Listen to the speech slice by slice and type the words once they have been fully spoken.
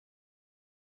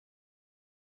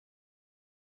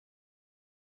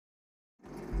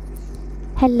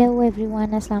Hello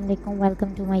everyone, अस्सलाम वालेकुम। Welcome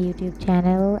to my YouTube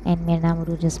channel and मेरा नाम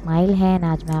उरोज इस्माइल है। एंड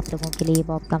आज मैं आप लोगों के लिए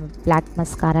बॉब का ब्लैक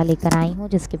मस्कारा लेकर आई हूँ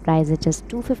जिसकी प्राइस है जस्ट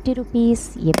 250 रुपीज़।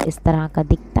 ये इस तरह का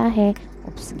दिखता है।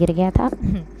 उप्स, गिर गया था।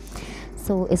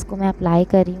 सो इसको मैं अप्लाई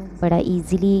कर रही हूँ। बड़ा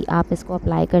इजीली आप इसको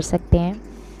अप्लाई कर सकते हैं।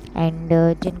 एंड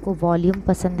जिनको वॉल्यूम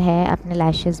पसंद है अपने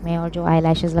लैशेज़ में और जो आई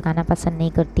लैशेज़ लगाना पसंद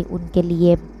नहीं करती उनके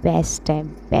लिए बेस्ट है।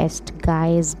 बेस्ट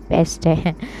गाइस, बेस्ट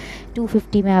है।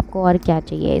 250 में आपको और क्या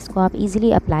चाहिए। इसको आप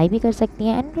इजीली अप्लाई भी कर सकती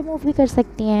हैं एंड रिमूव भी कर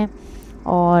सकती हैं।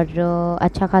 और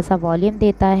अच्छा खासा वॉल्यूम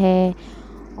देता है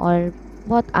और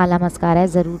बहुत आला मस्कारा है।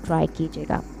 ज़रूर ट्राई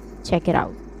कीजिएगा। Check it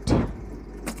out.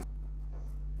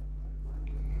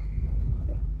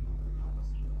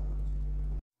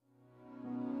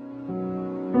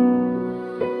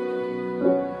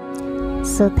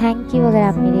 So thank you. अगर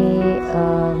आप मेरे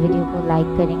वीडियो को लाइक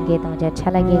करेंगे तो मुझे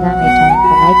अच्छा लगेगा। मेरे चैनल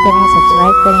को लाइक करें,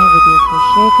 सब्सक्राइब करें, वीडियो को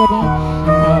शेयर करें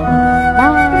एंड